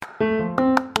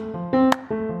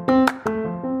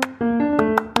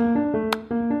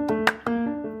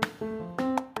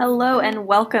and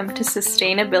welcome to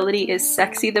Sustainability is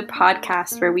Sexy, the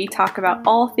podcast where we talk about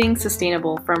all things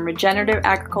sustainable, from regenerative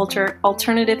agriculture,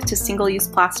 alternative to single-use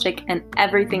plastic, and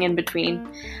everything in between.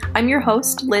 I'm your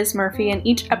host, Liz Murphy, and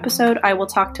each episode I will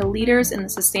talk to leaders in the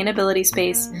sustainability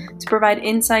space to provide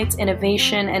insights,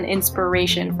 innovation, and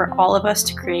inspiration for all of us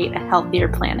to create a healthier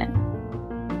planet.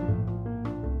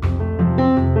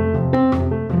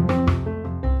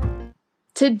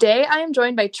 Today, I am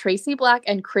joined by Tracy Black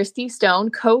and Christy Stone,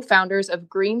 co-founders of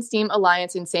Green Steam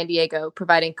Alliance in San Diego,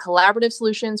 providing collaborative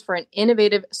solutions for an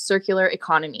innovative circular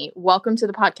economy. Welcome to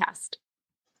the podcast.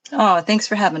 Oh, thanks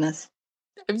for having us.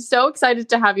 I'm so excited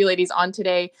to have you ladies on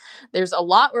today. There's a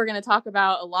lot we're going to talk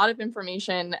about, a lot of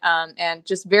information, and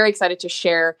just very excited to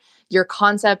share your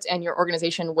concept and your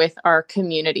organization with our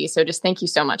community. So just thank you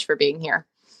so much for being here.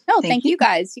 No, thank you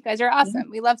guys. You guys are awesome.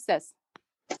 We love this.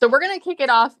 So we're going to kick it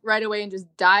off right away and just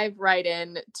dive right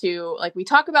in to, we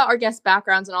talk about our guest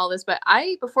backgrounds and all this, but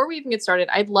before we even get started,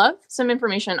 I'd love some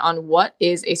information on what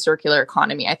is a circular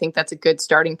economy. I think that's a good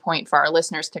starting point for our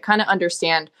listeners to kind of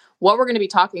understand what we're going to be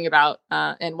talking about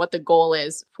and what the goal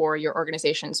is for your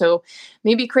organization. So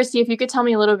maybe, Christy, if you could tell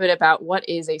me a little bit about what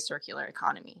is a circular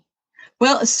economy.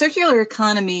 Well, a circular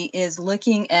economy is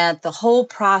looking at the whole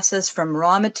process from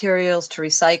raw materials to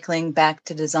recycling back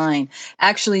to design,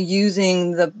 actually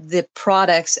using the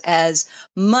products as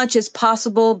much as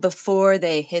possible before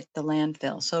they hit the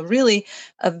landfill. So really,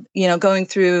 going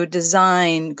through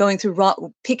design,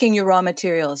 picking your raw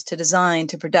materials to design,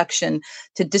 to production,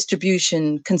 to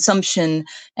distribution, consumption,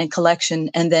 and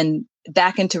collection, and then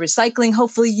back into recycling,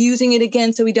 hopefully using it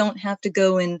again so we don't have to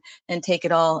go in and take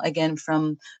it all again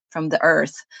from the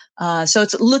earth. So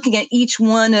it's looking at each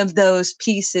one of those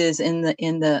pieces in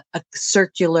the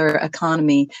circular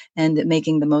economy and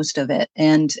making the most of it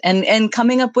and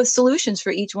coming up with solutions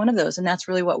for each one of those. And that's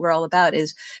really what we're all about,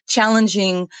 is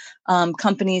challenging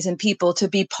companies and people to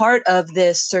be part of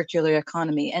this circular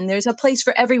economy. And there's a place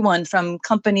for everyone, from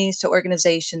companies to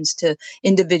organizations to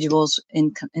individuals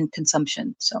in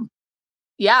consumption. So.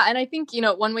 Yeah. And I think,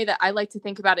 one way that I like to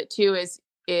think about it too is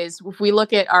if we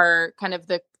look at our kind of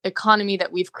the economy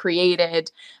that we've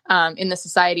created in the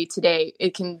society today,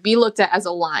 it can be looked at as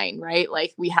a line, right?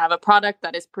 Like we have a product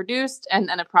that is produced and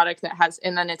then a product that has,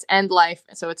 and then its end life.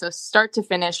 So it's a start to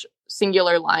finish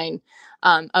singular line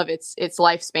of its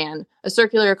lifespan. A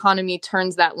circular economy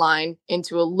turns that line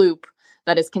into a loop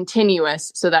that is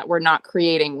continuous so that we're not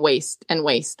creating waste and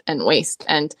waste and waste.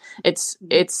 And it's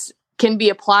can be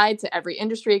applied to every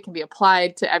industry. It can be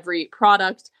applied to every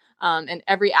product and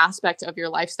every aspect of your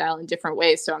lifestyle in different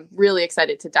ways. So I'm really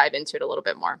excited to dive into it a little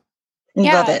bit more.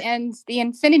 Yeah, and the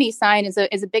infinity sign is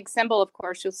a big symbol, of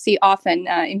course, you'll see often.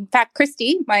 In fact,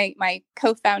 Christy, my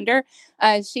co-founder,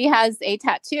 she has a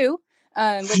tattoo,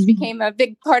 which became a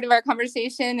big part of our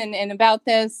conversation and about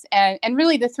this. And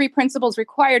really the three principles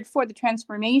required for the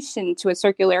transformation to a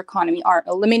circular economy are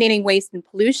eliminating waste and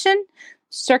pollution,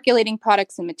 circulating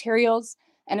products and materials,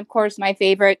 and of course, my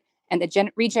favorite, and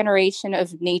the regeneration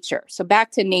of nature. So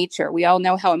back to nature. We all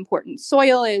know how important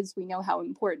soil is. We know how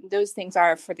important those things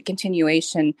are for the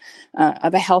continuation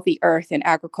of a healthy earth and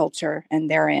agriculture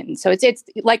and therein. So it's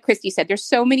like Christy said, there's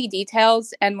so many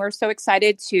details, and we're so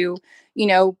excited to,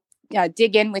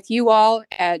 dig in with you all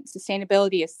at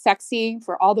Sustainability is Sexy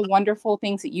for all the wonderful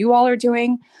things that you all are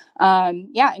doing.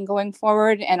 And going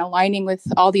forward and aligning with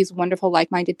all these wonderful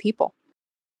like-minded people.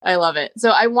 I love it.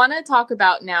 So I want to talk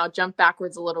about now, jump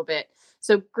backwards a little bit.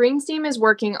 So Green Steam is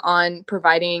working on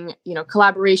providing,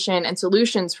 collaboration and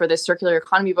solutions for this circular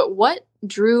economy. But what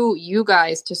drew you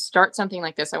guys to start something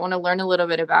like this? I want to learn a little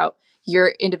bit about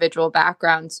your individual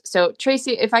backgrounds. So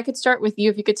Tracy, if I could start with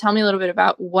you, if you could tell me a little bit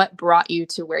about what brought you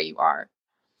to where you are.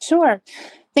 Sure.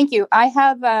 Thank you. I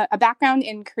have a background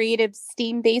in creative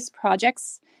STEAM-based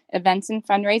projects, events, and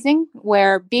fundraising,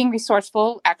 where being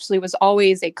resourceful actually was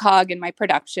always a cog in my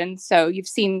production. So you've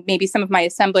seen maybe some of my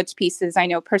assemblage pieces, I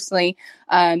know personally.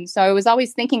 So I was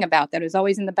always thinking about that. It was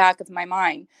always in the back of my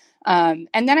mind. And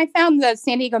then I found the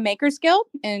San Diego Makers Guild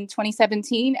in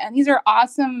 2017. And these are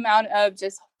awesome amount of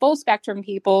just full spectrum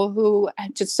people who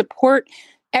just support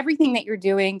everything that you're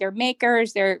doing. They're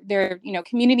makers, they're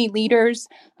community leaders,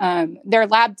 they're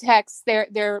lab techs,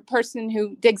 they're a person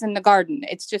who digs in the garden.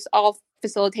 It's just all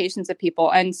facilitations of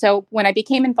people. And so when I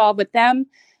became involved with them,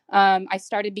 I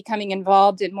started becoming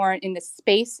involved more in the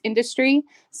space industry.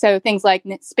 So things like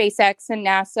SpaceX and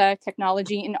NASA,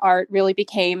 technology and art really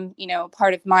became,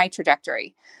 part of my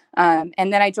trajectory. And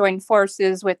then I joined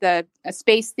forces with a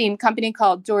space-themed company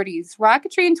called Doherty's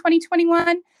Rocketry in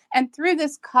 2021. And through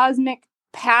this cosmic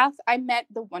path, I met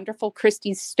the wonderful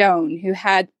Christy Stone, who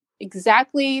had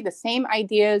exactly the same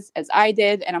ideas as I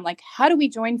did. And I'm like, how do we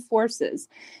join forces?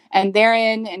 And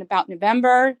therein, in about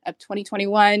November of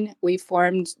 2021, we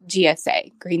formed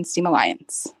GSA, Green Steam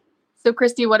Alliance. So,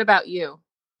 Christy, what about you?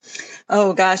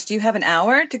 Oh gosh, do you have an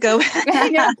hour to go? Let's do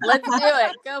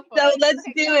it. Go for it. Let's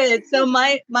do it. So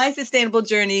my sustainable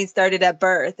journey started at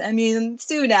birth. I mean,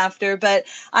 soon after, but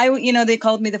they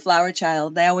called me the flower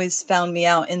child. They always found me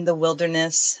out in the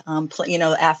wilderness.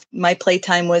 My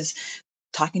playtime was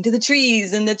talking to the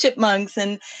trees and the chipmunks.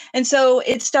 And so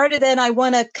it started then. I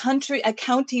won a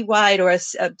county-wide or a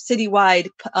city-wide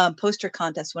poster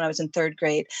contest when I was in third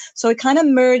grade. So it kind of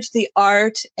merged the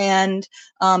art and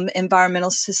environmental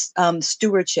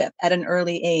stewardship at an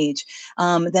early age.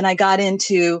 Then I got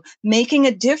into making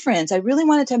a difference. I really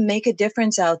wanted to make a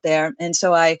difference out there. And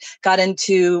so I got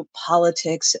into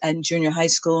politics in junior high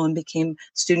school and became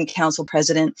student council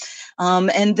president.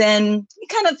 And then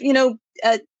kind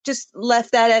of, just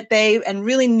left that at bay and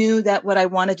really knew that what I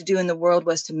wanted to do in the world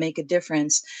was to make a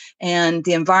difference. And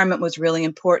the environment was really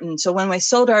important. So when I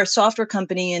sold our software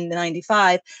company in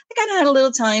 '95, I kind of had a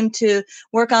little time to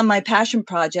work on my passion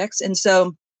projects. And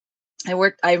so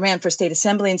I ran for state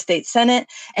assembly and state senate.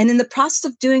 And in the process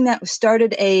of doing that, we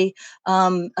started a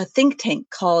think tank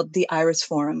called the Iris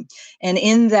Forum. And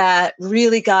in that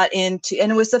really got into,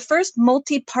 and it was the first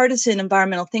multi-partisan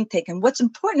environmental think tank. And what's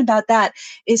important about that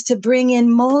is to bring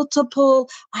in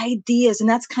multiple ideas. And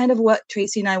that's kind of what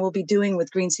Tracy and I will be doing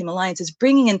with Green Steam Alliance, is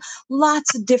bringing in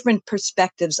lots of different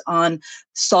perspectives on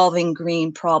solving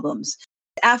green problems.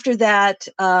 After that,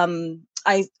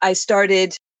 I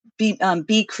started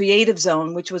Be Creative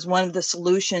Zone, which was one of the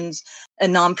solutions, a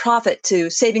nonprofit to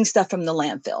saving stuff from the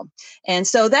landfill. And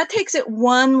so that takes it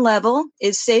one level,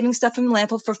 is saving stuff from the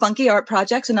landfill for funky art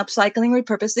projects and upcycling,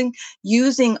 repurposing,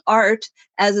 using art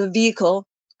as a vehicle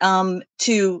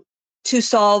to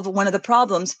solve one of the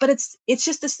problems. But it's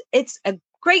just this, it's a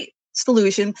great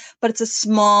solution, but it's a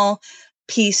small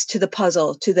piece to the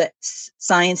puzzle, to the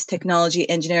science, technology,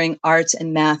 engineering, arts,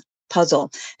 and math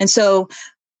puzzle. And so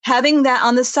having that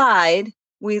on the side,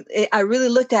 I really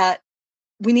looked at,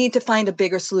 we need to find a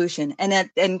bigger solution.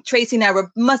 And Tracy and I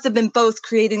must have been both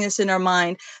creating this in our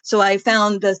mind. So I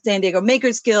found the San Diego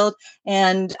Makers Guild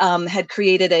and had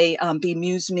created a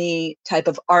Bemuse Me type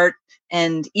of art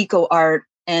and eco art.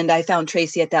 And I found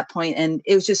Tracy at that point, and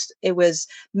it was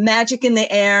magic in the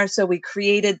air. So we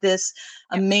created this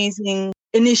amazing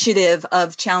initiative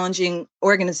of challenging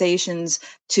organizations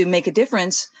to make a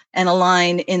difference and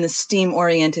align in the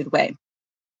STEAM-oriented way.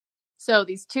 So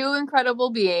these two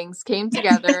incredible beings came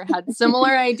together, had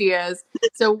similar ideas.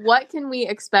 So what can we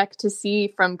expect to see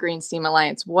from Green Steam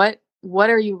Alliance? What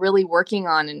are you really working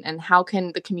on, and how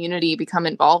can the community become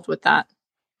involved with that?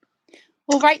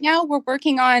 Well, right now we're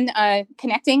working on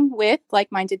connecting with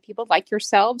like-minded people like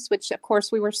yourselves, which, of course,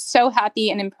 we were so happy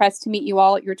and impressed to meet you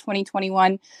all at your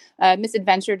 2021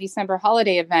 Misadventure December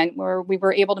holiday event, where we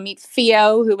were able to meet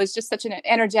Theo, who was just such an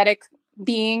energetic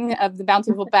being of the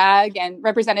Bountiful Bag, and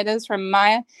representatives from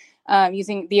Maya,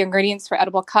 using the ingredients for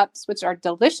edible cups, which are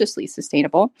deliciously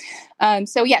sustainable.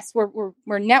 So yes, we're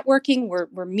networking,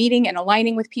 we're meeting and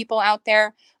aligning with people out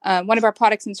there. One of our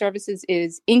products and services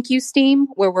is IncuSteam,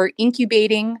 where we're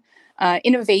incubating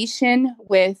innovation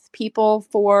with people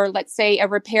for, let's say, a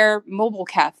repair mobile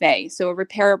cafe. So a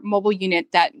repair mobile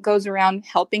unit that goes around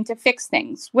helping to fix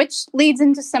things, which leads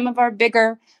into some of our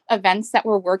bigger events that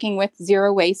we're working with,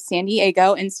 Zero Waste San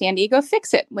Diego and San Diego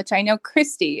Fix It, which I know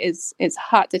Christy is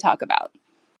hot to talk about.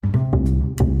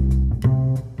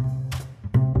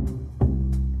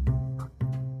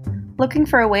 Looking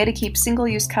for a way to keep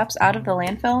single-use cups out of the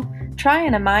landfill? Try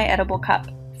an Amai Edible Cup.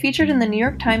 Featured in the New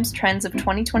York Times Trends of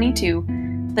 2022,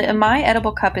 the Amai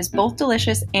Edible Cup is both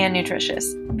delicious and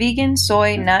nutritious. Vegan,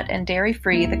 soy, nut, and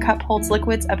dairy-free, the cup holds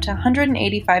liquids up to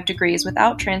 185 degrees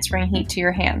without transferring heat to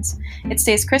your hands. It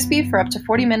stays crispy for up to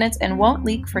 40 minutes and won't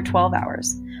leak for 12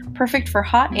 hours. Perfect for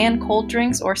hot and cold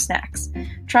drinks or snacks.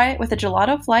 Try it with a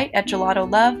gelato flight at Gelato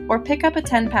Love, or pick up a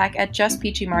 10-pack at Just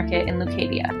Peachy Market in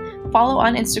Leucadia. Follow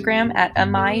on Instagram at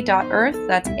amai.earth,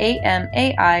 that's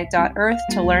AMAI.earth,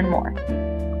 to learn more.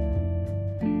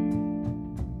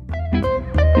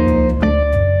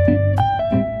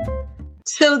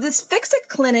 So this Fix It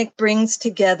Clinic brings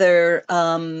together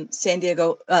San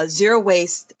Diego, Zero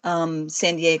Waste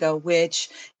San Diego, which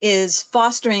is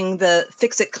fostering the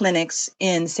Fix It clinics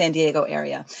in San Diego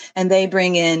area. And they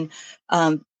bring in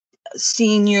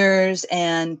seniors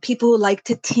and people who like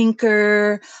to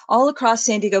tinker all across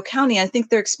San Diego County. I think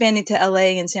they're expanding to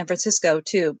LA and San Francisco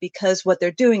too, because what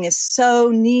they're doing is so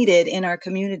needed in our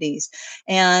communities.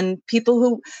 And people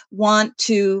who want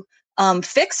to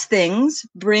fix things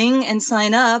bring and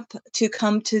sign up to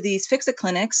come to these Fix-It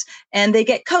clinics, and they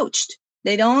get coached.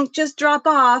 They don't just drop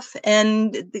off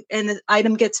and the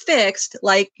item gets fixed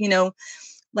like,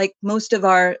 like most of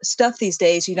our stuff these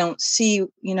days. You don't see,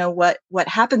 what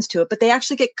happens to it, but they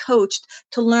actually get coached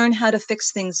to learn how to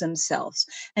fix things themselves.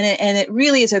 And it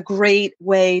really is a great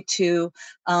way to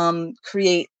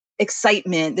create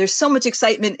excitement. There's so much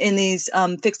excitement in these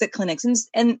Fix-It clinics,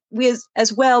 and we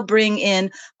as well bring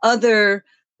in other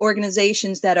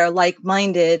organizations that are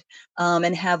like-minded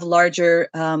and have larger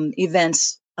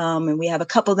events. And we have a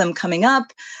couple of them coming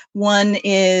up. One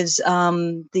is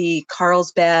the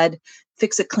Carlsbad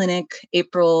Fix-It Clinic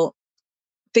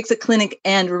Fix-It Clinic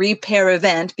and repair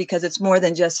event, because it's more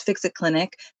than just Fix-It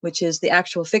Clinic, which is the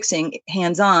actual fixing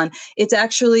hands-on. It's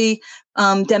actually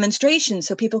demonstrations,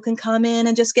 so people can come in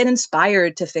and just get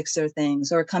inspired to fix their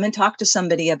things, or come and talk to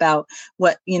somebody about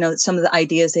what, some of the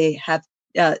ideas they have,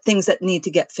 things that need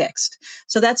to get fixed.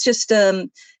 So that's just,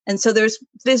 and so there's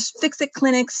Fix-It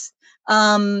clinics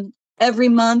every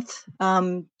month,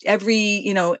 every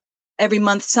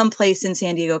month someplace in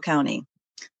San Diego County.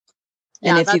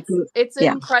 Yeah, it's an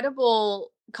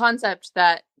incredible concept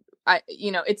that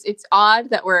it's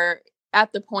odd that we're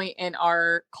at the point in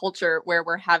our culture where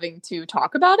we're having to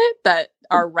talk about it, that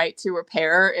our right to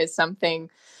repair is something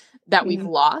that we've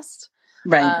lost,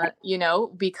 right?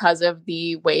 Because of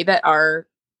the way that our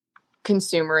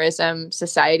consumerism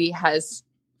society has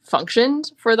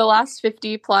functioned for the last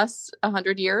 50 plus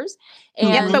 100 years.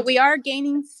 And but we are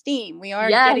gaining steam. We are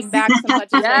getting back some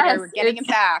legislature. We're getting it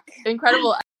back.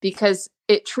 Incredible, because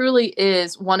it truly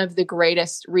is one of the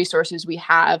greatest resources we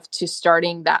have to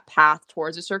starting that path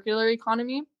towards a circular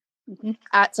economy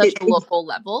at such a local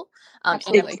level, and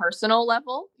a personal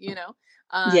level,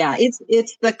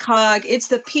 it's the cog, it's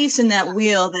the piece in that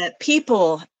wheel that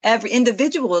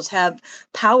individuals have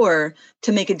power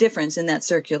to make a difference in that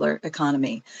circular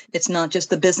economy. It's not just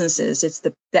the businesses. It's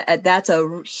that's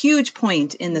a huge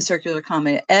point in the circular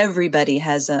economy. Everybody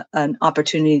has an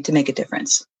opportunity to make a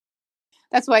difference.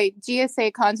 That's why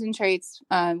GSA concentrates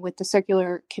with the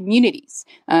circular communities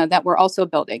that we're also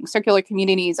building. Circular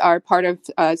communities are part of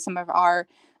some of our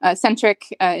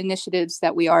centric initiatives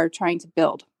that we are trying to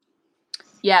build.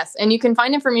 Yes, and you can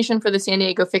find information for the San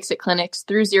Diego Fix-It clinics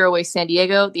through Zero Waste San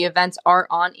Diego. The events are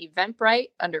on Eventbrite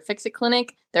under Fix-It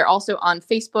Clinic. They're also on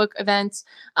Facebook events.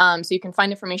 So you can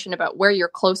find information about where your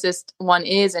closest one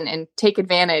is and take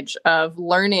advantage of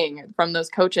learning from those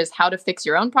coaches how to fix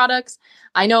your own products.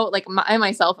 I know, like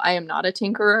myself, I am not a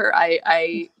tinkerer.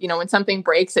 I when something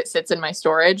breaks, it sits in my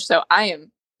storage. So I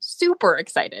am super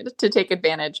excited to take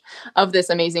advantage of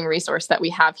this amazing resource that we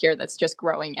have here that's just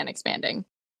growing and expanding.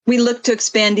 We look to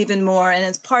expand even more. And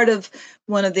as part of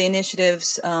one of the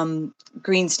initiatives,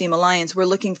 Green Steam Alliance, we're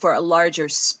looking for a larger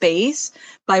space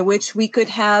by which we could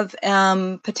have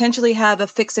potentially have a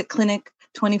Fix-It clinic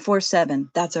 24/7.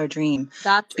 That's our dream.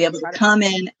 That's be able to come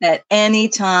in at any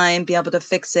time, be able to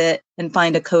fix it, and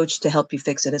find a coach to help you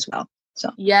fix it as well. So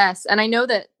yes. And I know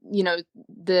that,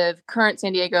 the current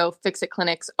San Diego Fix-It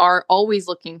clinics are always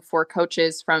looking for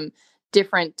coaches from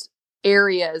different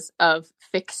areas of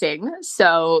fixing.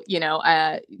 So,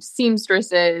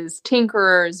 seamstresses,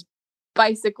 tinkerers,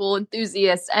 bicycle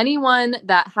enthusiasts, anyone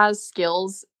that has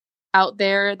skills out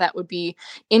there that would be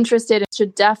interested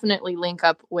should definitely link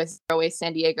up with Zero Waste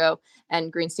San Diego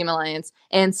and Green Steam Alliance.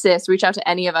 And sis, reach out to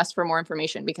any of us for more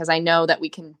information, because I know that we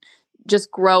can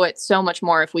just grow it so much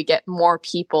more if we get more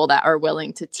people that are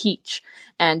willing to teach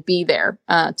and be there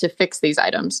to fix these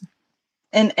items.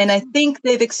 And I think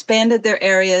they've expanded their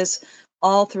areas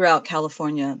all throughout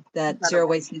California. That Zero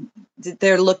Waste,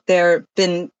 they're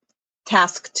been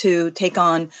tasked to take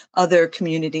on other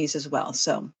communities as well.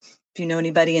 So if you know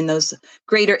anybody in those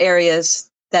greater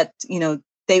areas, that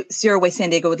Zero Waste San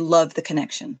Diego would love the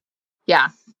connection. Yeah,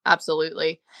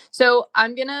 absolutely. So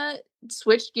I'm gonna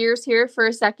switch gears here for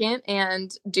a second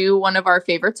and do one of our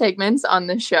favorite segments on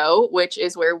the show, which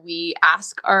is where we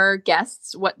ask our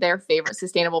guests what their favorite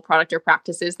sustainable product or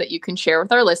practice is that you can share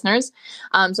with our listeners.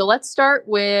 So let's start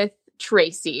with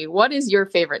Tracy. What is your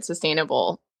favorite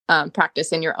sustainable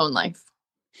practice in your own life?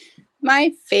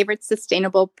 My favorite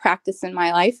sustainable practice in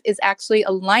my life is actually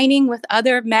aligning with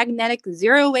other magnetic,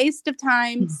 zero waste of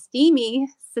time, steamy,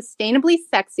 sustainably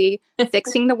sexy,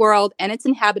 fixing the world and its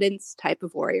inhabitants type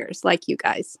of warriors like you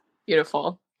guys.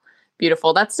 Beautiful.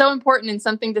 Beautiful. That's so important and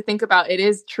something to think about. It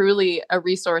is truly a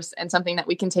resource and something that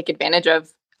we can take advantage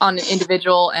of on an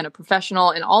individual and a professional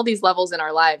and all these levels in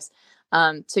our lives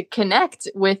to connect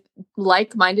with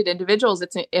like-minded individuals.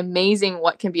 It's amazing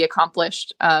what can be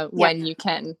accomplished when you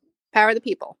can. Power the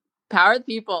people. Power the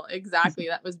people. Exactly.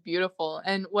 That was beautiful.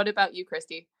 And what about you,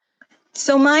 Christy?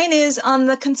 So mine is on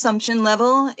the consumption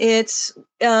level. It's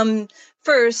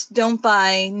first, don't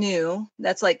buy new.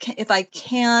 That's like, if I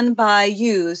can buy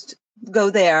used, go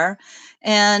there.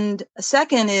 And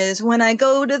second is, when I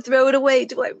go to throw it away,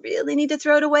 do I really need to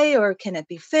throw it away, or can it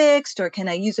be fixed, or can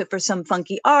I use it for some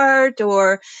funky art?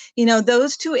 Or,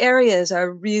 those two areas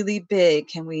are really big.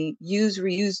 Can we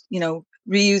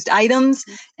reused items,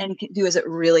 and does it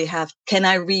really can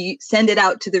I send it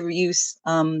out to the reuse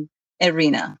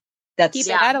arena? Keep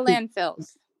it out of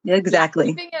landfills. Exactly.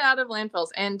 Keeping it out of landfills.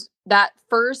 And that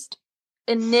first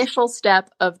initial step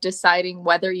of deciding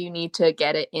whether you need to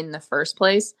get it in the first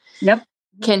place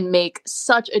can make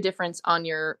such a difference on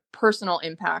your personal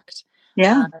impact.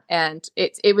 Yeah. And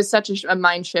it was such a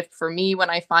mind shift for me when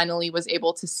I finally was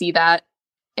able to see that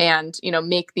and,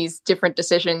 make these different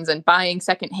decisions and buying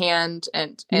secondhand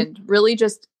and really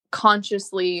just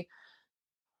consciously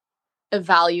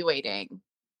evaluating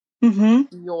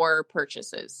your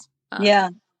purchases. Yeah.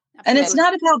 And it's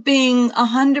not about being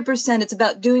 100%. It's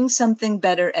about doing something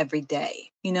better every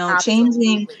day,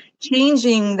 changing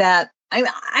that.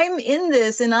 I'm in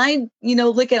this, and I,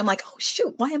 look at it, I'm like, oh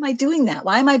shoot, why am I doing that?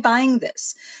 Why am I buying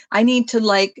this? I need to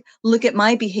look at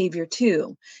my behavior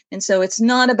too. And so it's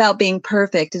not about being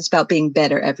perfect. It's about being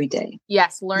better every day.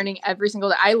 Yes. Learning every single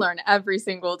day. I learn every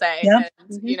single day. Yep.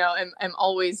 And, I'm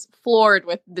always floored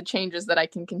with the changes that I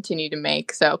can continue to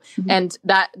make. So, and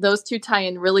those two tie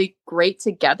in really great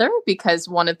together, because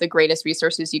one of the greatest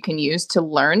resources you can use to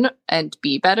learn and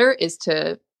be better is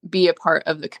to be a part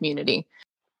of the community.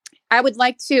 I would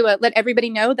like to let everybody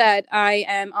know that I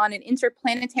am on an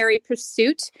interplanetary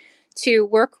pursuit to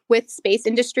work with space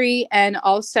industry and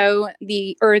also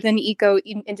the earth and eco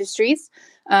industries.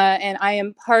 And I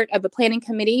am part of a planning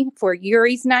committee for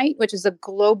Yuri's Night, which is a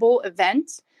global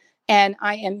event. And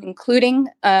I am including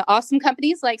awesome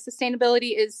companies like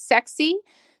Sustainability is Sexy,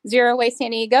 Zero Waste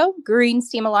San Diego, Green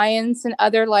Steam Alliance, and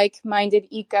other like-minded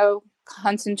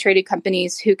eco-concentrated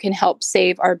companies who can help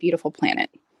save our beautiful planet.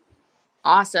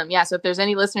 Awesome. Yeah. So if there's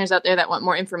any listeners out there that want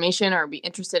more information or be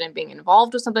interested in being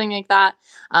involved with something like that,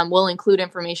 we'll include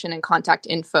information and contact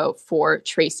info for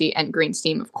Tracy and Green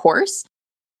Steam, of course.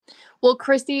 Well,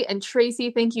 Christy and Tracy,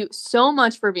 thank you so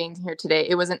much for being here today.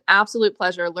 It was an absolute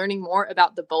pleasure learning more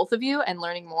about the both of you and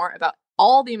learning more about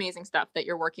all the amazing stuff that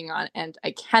you're working on. And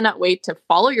I cannot wait to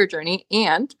follow your journey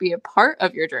and be a part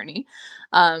of your journey,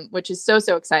 which is so,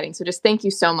 so exciting. So just thank you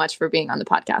so much for being on the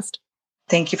podcast.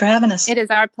 Thank you for having us. It is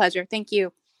our pleasure. Thank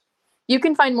you. You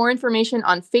can find more information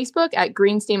on Facebook at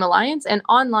Green Steam Alliance and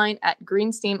online at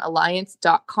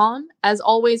greensteamalliance.com. As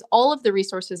always, all of the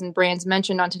resources and brands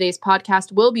mentioned on today's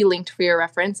podcast will be linked for your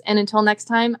reference. And until next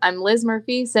time, I'm Liz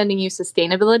Murphy, sending you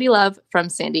sustainability love from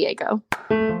San Diego.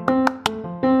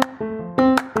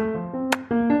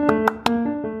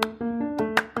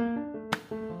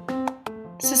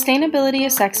 Sustainability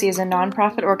is Sexy is a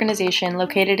nonprofit organization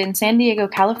located in San Diego,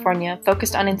 California,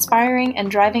 focused on inspiring and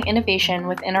driving innovation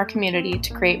within our community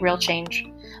to create real change.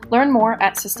 Learn more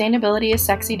at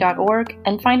sustainabilityissexy.org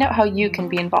and find out how you can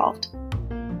be involved.